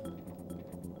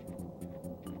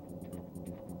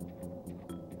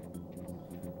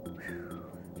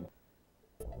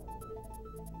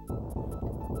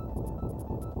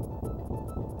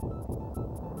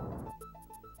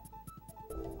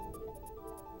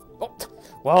 Oh,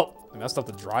 well. I messed up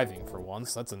the driving for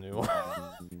once. That's a new one.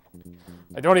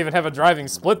 I don't even have a driving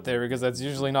split there because that's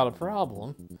usually not a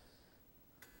problem.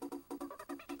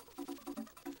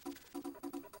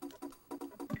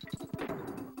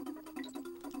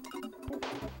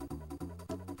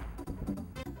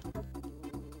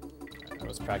 I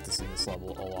was practicing this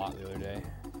level a lot the other day.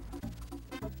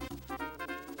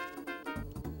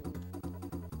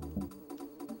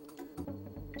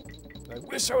 I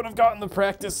wish I would have gotten the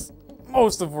practice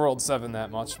most of World 7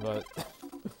 that much, but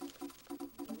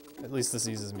at least this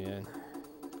eases me in.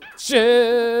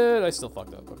 Shit! I still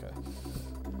fucked up, okay.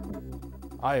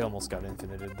 I almost got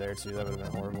infinited there too, that would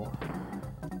have been horrible.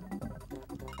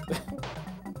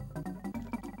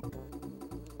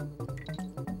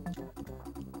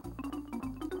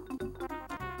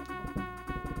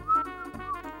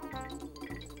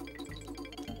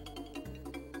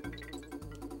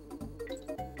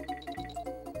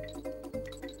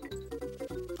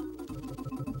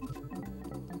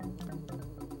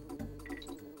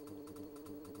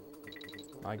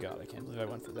 My god, I can't believe I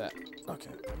went for that.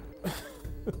 Okay.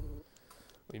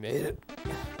 We made it.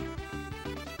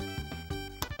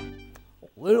 A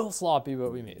little sloppy,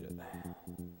 but we made it.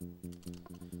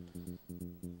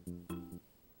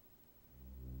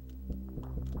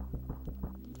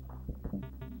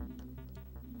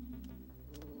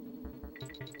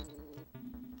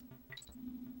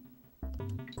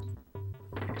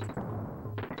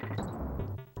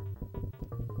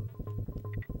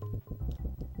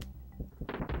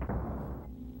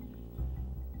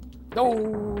 No!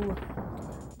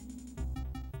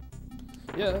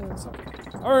 Yeah, it's okay.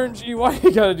 RNG, why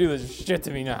you gotta do this shit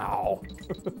to me now?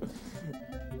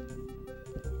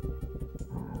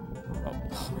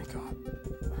 Oh my god.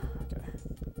 Okay.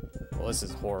 Well, this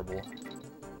is horrible.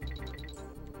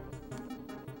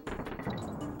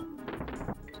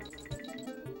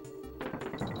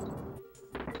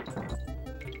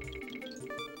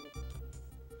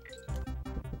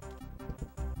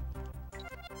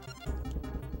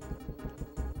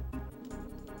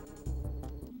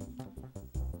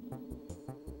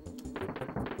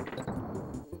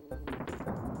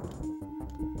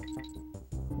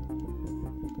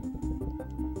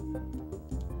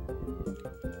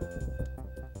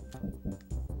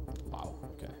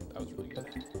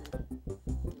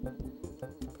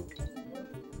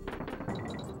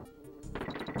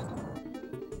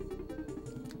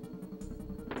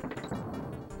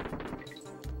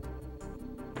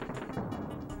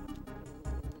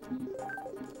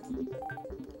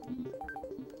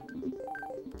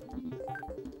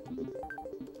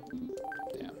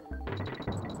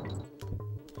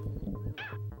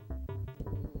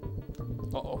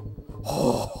 Oh.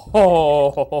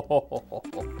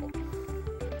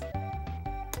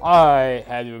 I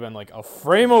had to have been like a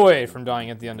frame away from dying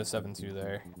at the end of 7-2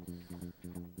 there.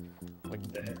 Like,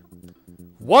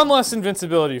 one less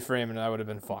invincibility frame and I would have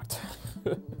been fucked.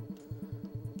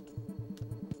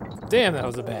 Damn, that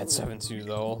was a bad 7-2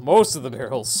 though. Most of the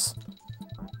barrels.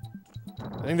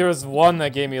 I think there was one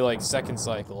that gave me like second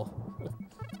cycle.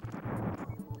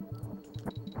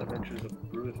 Adventures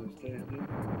of Bruce and Stage, dude.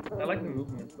 I like the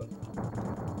movement, but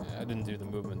Yeah, I didn't do the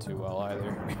movement too well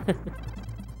either.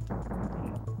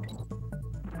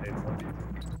 hey, it's not easy.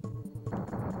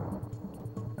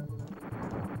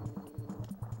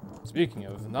 Speaking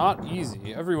of not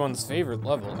easy, everyone's favorite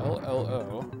level,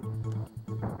 LLO.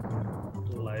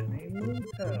 Lightning.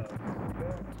 That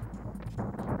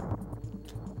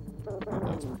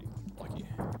was pretty lucky.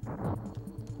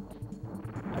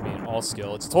 I mean, all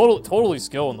skill. It's totally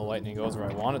skill when the lightning goes where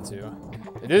I want it to.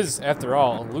 It is, after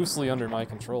all, loosely under my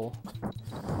control.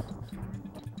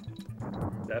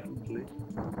 Definitely.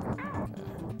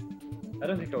 I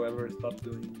don't think I'll ever stop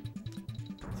doing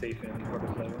safe ending for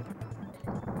this level.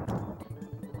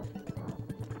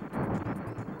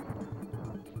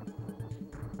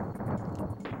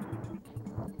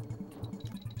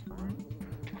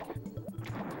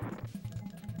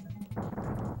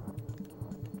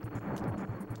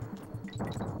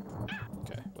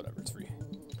 Okay, whatever, it's free.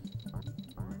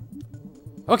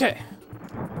 Okay.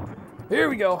 Here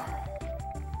we go.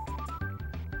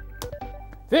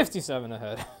 57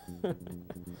 ahead.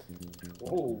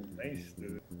 Whoa, nice,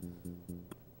 dude.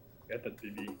 Get that,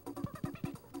 BB.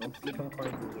 Don't slip on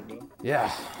coins, though. Yeah.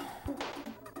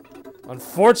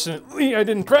 Unfortunately, I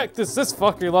didn't practice this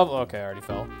fucker level. Okay, I already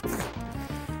fell.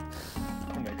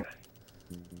 Oh my god.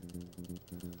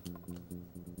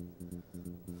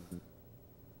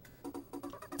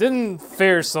 Didn't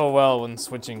fare so well when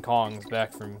switching Kongs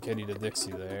back from Kitty to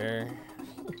Dixie there.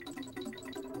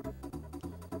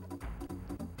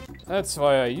 That's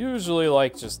why I usually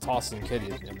like just tossing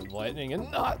Kitty at the end of Lightning and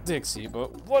not Dixie,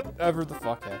 but whatever the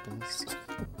fuck happens.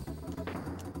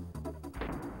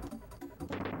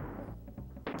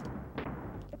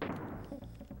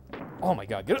 Oh my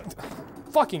god, get it!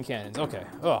 Fucking cannons, okay.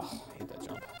 Ugh, I hate that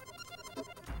jump.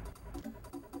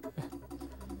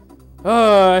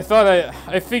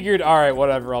 I figured, alright,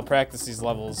 whatever, I'll practice these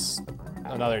levels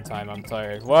another time, I'm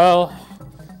tired. Well,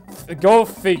 go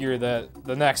figure that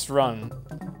the next run,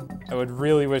 I would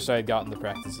really wish I had gotten to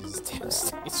practice these damn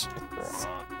stages.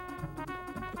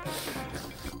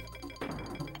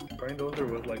 Grind Over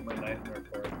was like my nightmare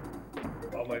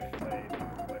for all my first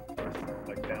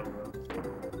like down runs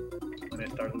when I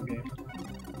started the game.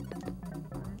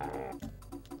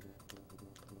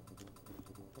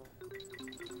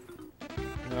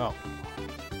 No.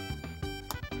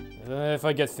 If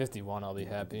I get 51, I'll be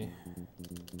happy.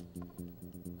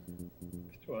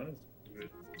 51 is good.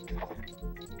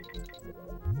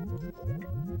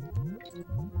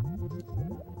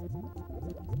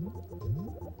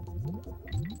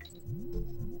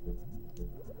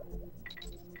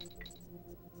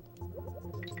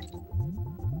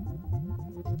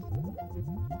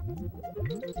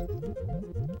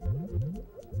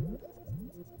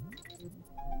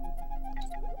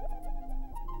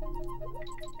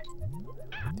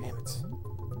 Damn it.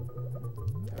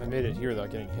 I made it here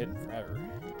without getting hit in forever.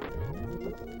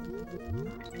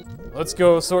 Let's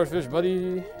go, Swordfish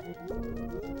buddy.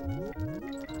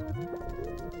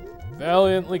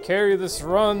 Valiantly carry this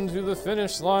run to the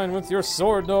finish line with your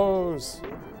sword nose.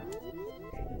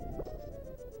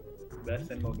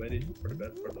 Best ammo buddy for the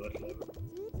best for the last level.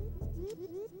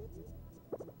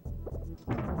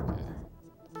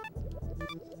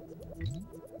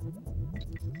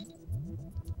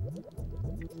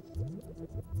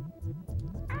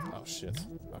 Oh shit.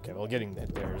 Okay, well getting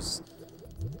hit there is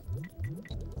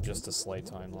just a slight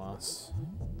time loss.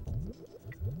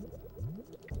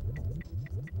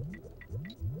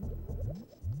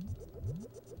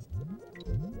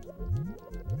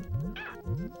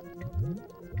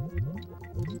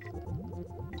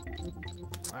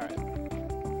 Alright.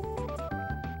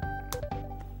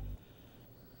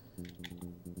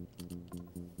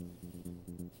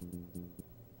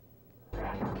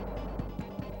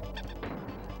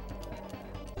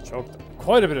 Choked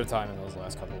quite a bit of time in those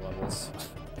last couple levels.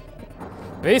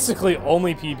 Basically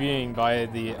only PBing by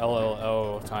the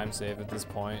LLO time save at this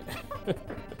point. Oh,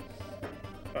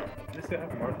 at least you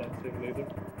have more time save later.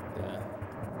 Yeah.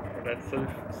 Or that's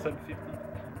sub 50.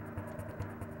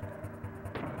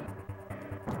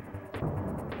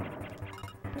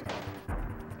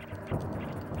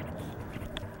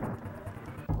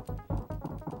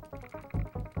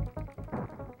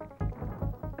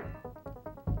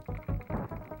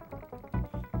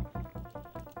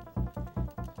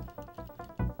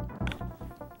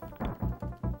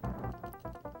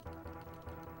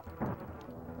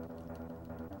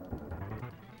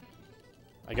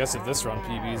 I guess if this run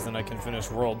PBs, then I can finish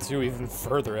World 2 even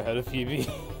further ahead of PB.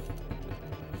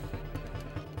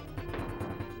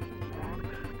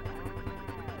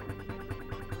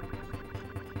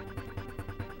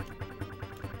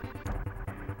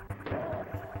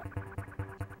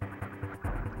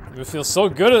 It feels so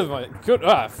good at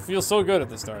feels so good at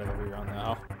the start of every round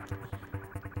now.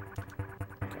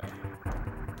 Okay.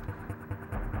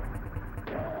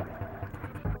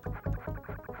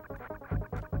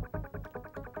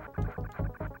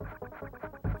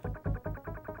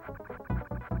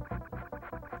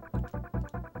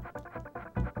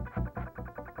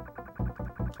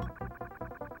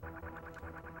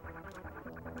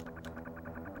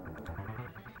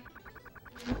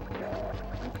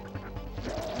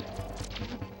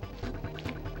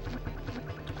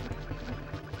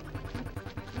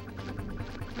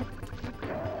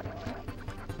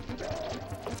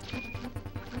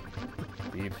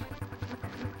 Beep.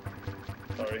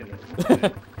 Sorry.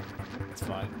 It's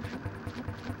fine.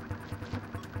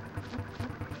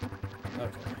 Okay.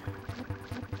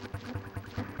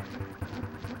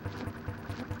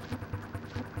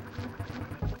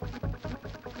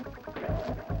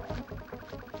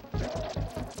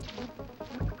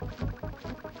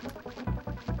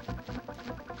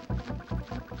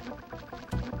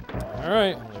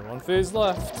 Alright, only one phase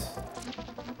left.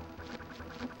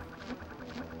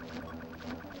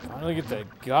 Finally get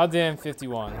that goddamn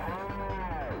 51. Hell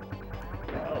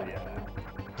yeah.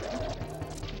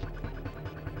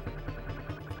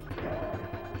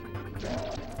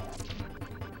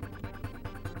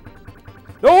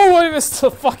 Oh, I missed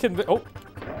the fucking oh.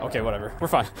 Okay, whatever. We're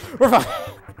fine. We're fine.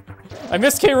 I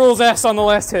missed K. Rool's ass on the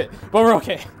last hit, but we're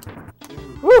okay.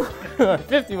 Woo!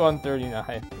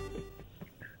 51-39.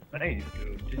 Nice,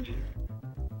 dude. GG.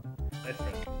 Nice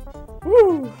run.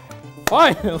 Woo!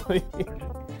 Finally!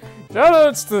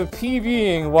 Shoutouts to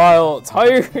PBing while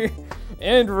tired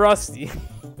and rusty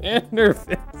and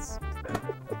nervous.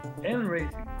 And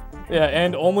racing. Yeah,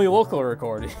 and only local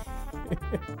recording.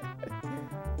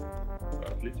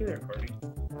 At least you're recording.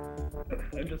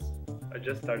 I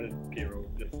just started K-Roll,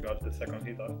 just got the second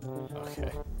hit off.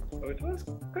 Okay. So it was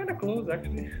kinda close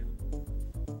actually.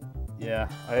 Yeah,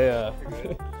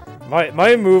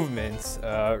 my movement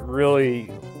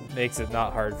really makes it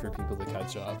not hard for people to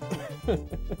catch up. That's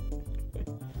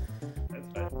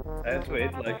fine. I had to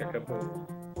wait like a couple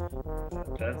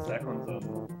 10 seconds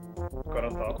on got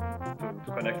on top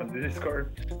to connect on the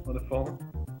Discord on the phone.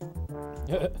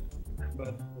 But it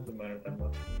doesn't matter that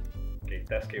much. Okay,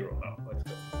 that's K-Roll now. Let's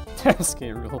go. That's K.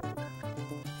 Rool.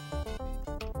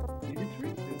 Did it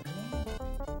reach it?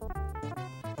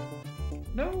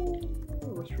 No!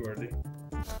 It was too early.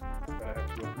 I have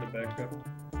to open the backup.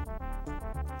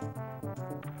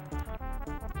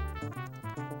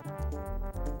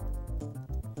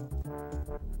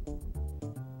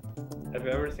 Have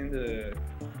you ever seen the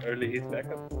early hit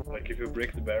backup? Like if you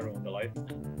break the barrel on the light?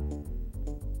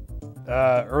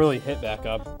 Early hit back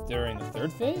up during the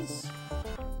third phase?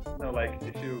 No, like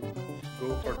if you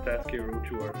go for task K roll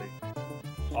too early.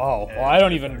 Oh, well, I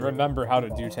don't even remember how to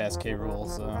do task K Rool,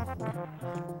 so.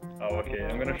 Oh, okay,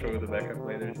 I'm gonna show you the backup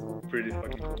later. It's pretty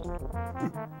fucking cool.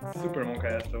 Super Monka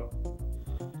ass though.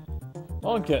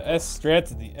 Monka S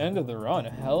strats at the end of the run,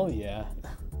 hell yeah.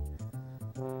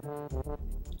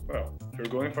 Well, if you're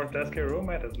going for task K roll,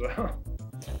 might as well.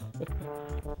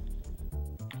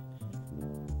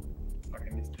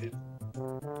 Fucking missed it.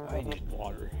 I need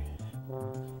water.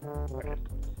 Okay.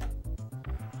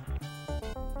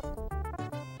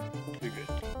 We good.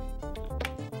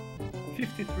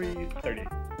 53-30.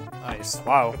 Nice,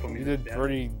 wow, you did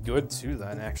pretty good too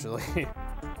then, actually.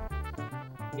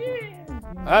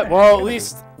 Yeah. Well, at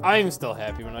least I'm still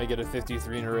happy when I get a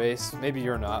 53 in a race. Maybe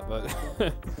you're not, but...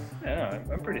 Yeah,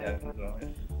 I'm pretty happy as well.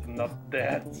 I'm not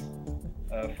that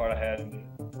far ahead in the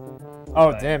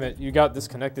Oh, time. damn it, you got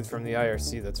disconnected from the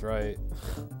IRC, that's right.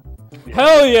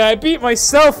 Hell yeah, I beat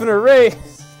myself in a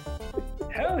race!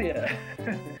 Hell yeah!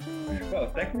 Well,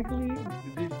 technically, you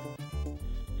did.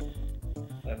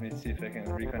 Let me see if I can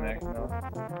reconnect now.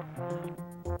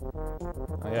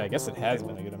 Oh yeah, I guess it has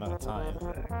been a good amount of time.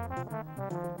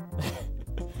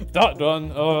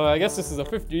 Done. Oh, I guess this is a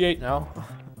 58 now. Oh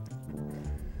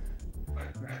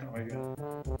my god.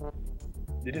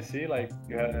 Did you see, like,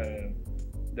 you had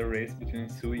the race between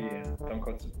Sui and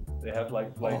Tonkotsu? They have,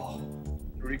 like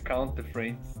recount the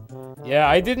frames. Yeah,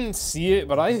 I didn't see it,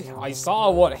 but I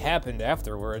saw what happened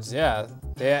afterwards, yeah.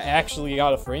 They actually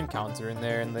got a frame counter in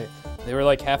there, and they were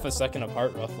like half a second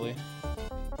apart, roughly.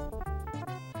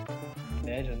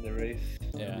 Imagine the race.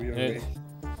 Yeah. The real race.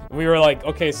 We were like,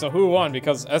 okay, so who won?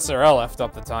 Because SRL effed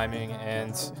up the timing,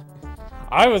 and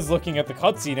I was looking at the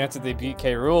cutscene after they beat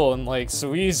K. Rool, and like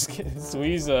Sui's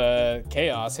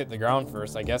chaos hit the ground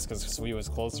first, I guess, because Sui was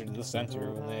closer to the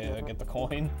center when they get the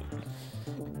coin.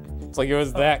 It's like it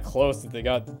was that close that they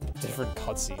got different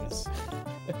cutscenes.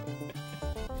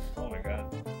 Oh my god.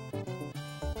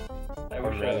 I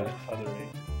wish I saw the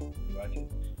race to watch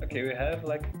it. Okay, we have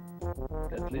like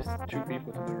at least 2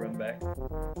 people to the run back.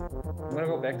 I'm gonna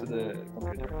go back to the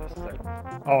computer in just a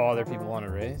second. Oh, other people want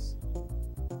to race?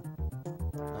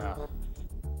 Ah.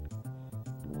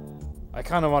 I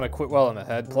kind of want to quit well in the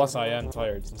head, plus I am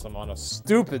tired since I'm on a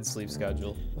stupid sleep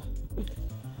schedule.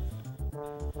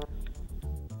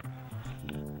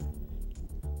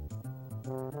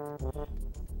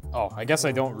 Oh, I guess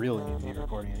I don't really need to be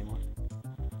recording anymore.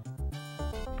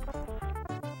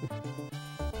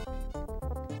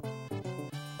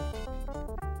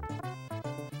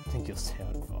 I think you'll stay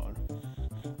on the phone.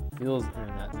 Feels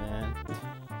internet, man.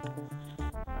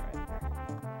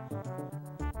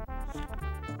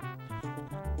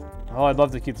 Oh, I'd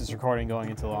love to keep this recording going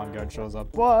until On Guard shows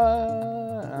up, but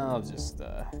I'll just,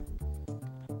 yeah.